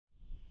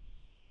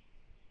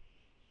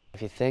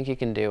If you think you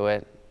can do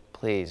it,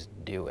 please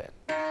do it.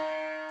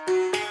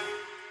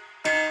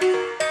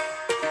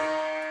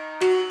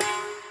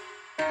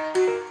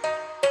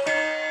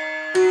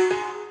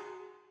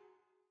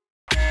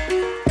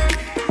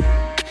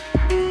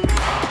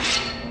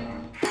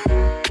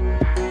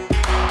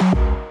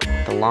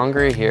 The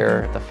longer you're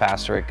here, the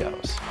faster it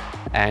goes.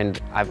 And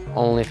I've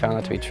only found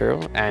that to be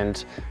true.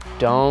 And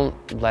don't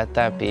let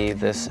that be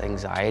this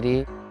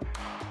anxiety.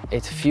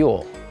 It's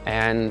fuel,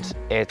 and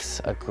it's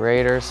a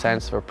greater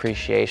sense of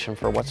appreciation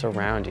for what's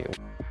around you.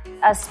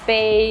 A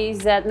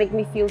space that makes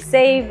me feel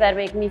safe, that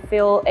makes me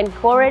feel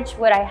encouraged,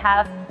 where I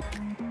have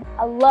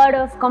a lot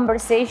of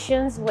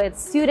conversations with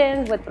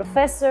students, with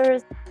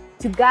professors,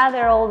 to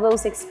gather all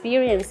those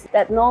experiences,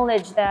 that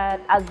knowledge, that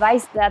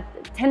advice, that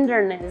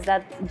tenderness,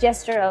 that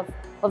gesture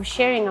of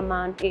sharing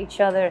among each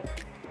other.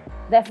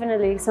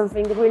 Definitely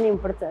something really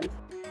important.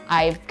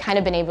 I've kind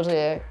of been able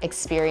to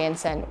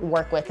experience and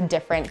work with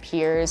different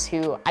peers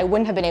who I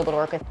wouldn't have been able to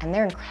work with, and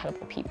they're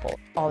incredible people.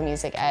 All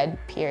music ed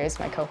peers,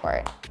 my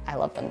cohort, I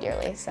love them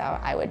dearly, so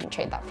I wouldn't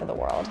trade that for the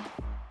world.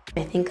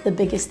 I think the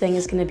biggest thing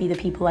is going to be the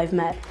people I've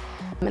met,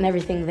 and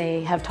everything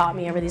they have taught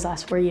me over these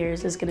last 4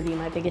 years is going to be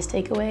my biggest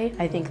takeaway.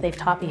 I think they've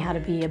taught me how to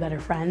be a better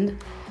friend,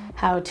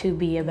 how to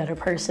be a better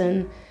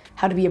person,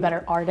 how to be a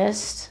better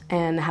artist,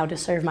 and how to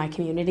serve my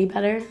community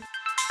better.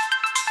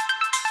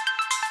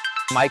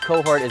 My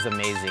cohort is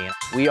amazing.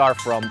 We are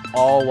from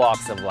all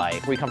walks of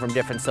life. We come from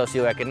different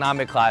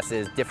socioeconomic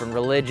classes, different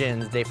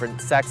religions, different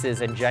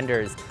sexes and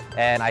genders.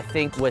 And I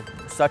think with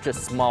such a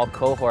small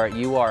cohort,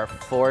 you are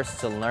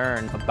forced to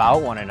learn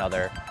about one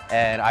another.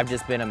 And I've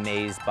just been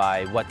amazed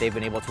by what they've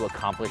been able to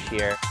accomplish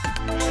here.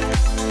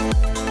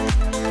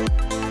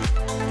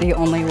 The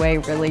only way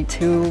really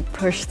to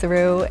push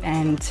through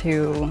and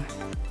to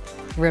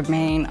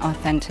remain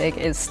authentic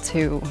is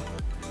to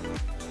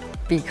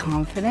be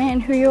confident in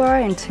who you are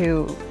and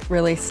to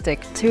really stick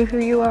to who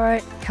you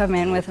are. Come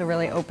in with a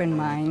really open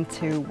mind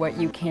to what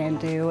you can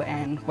do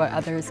and what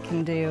others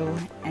can do,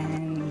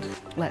 and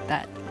let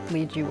that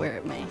lead you where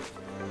it may.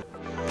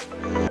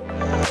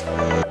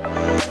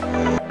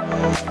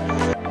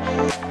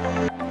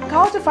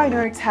 College of Fine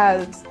Arts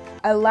has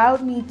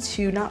allowed me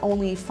to not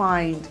only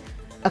find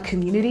a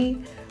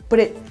community, but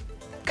it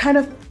kind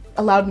of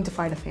allowed me to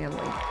find a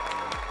family.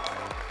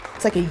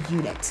 It's like a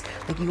unit.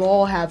 Like, you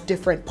all have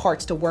different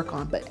parts to work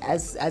on, but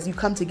as you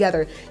come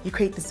together, you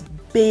create this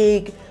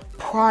big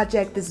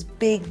project, this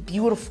big,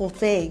 beautiful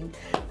thing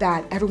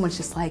that everyone's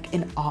just like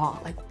in awe,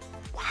 like,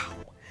 wow.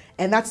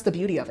 And that's the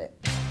beauty of it.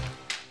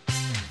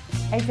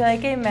 I feel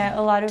like I met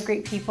a lot of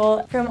great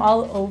people from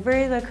all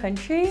over the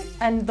country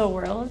and the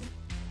world.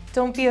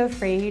 Don't be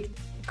afraid.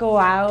 Go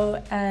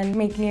out and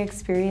make new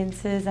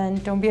experiences,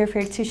 and don't be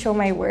afraid to show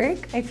my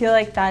work. I feel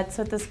like that's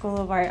what the School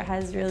of Art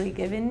has really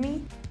given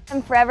me.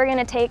 I'm forever going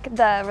to take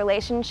the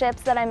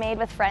relationships that I made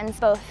with friends,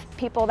 both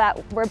people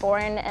that were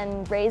born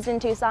and raised in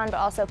Tucson, but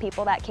also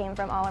people that came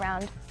from all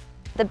around.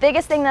 The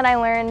biggest thing that I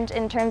learned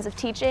in terms of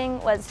teaching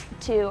was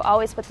to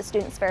always put the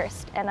students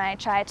first, and I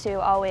try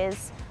to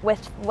always,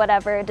 with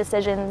whatever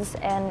decisions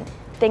and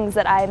things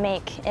that I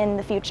make in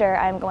the future,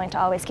 I'm going to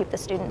always keep the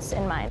students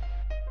in mind.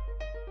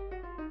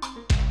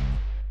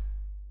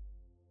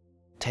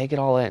 Take it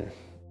all in.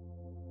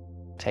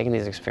 Taking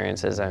these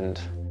experiences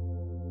and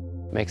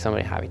make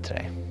somebody happy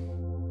today.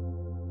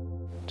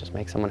 Just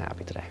make someone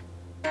happy today.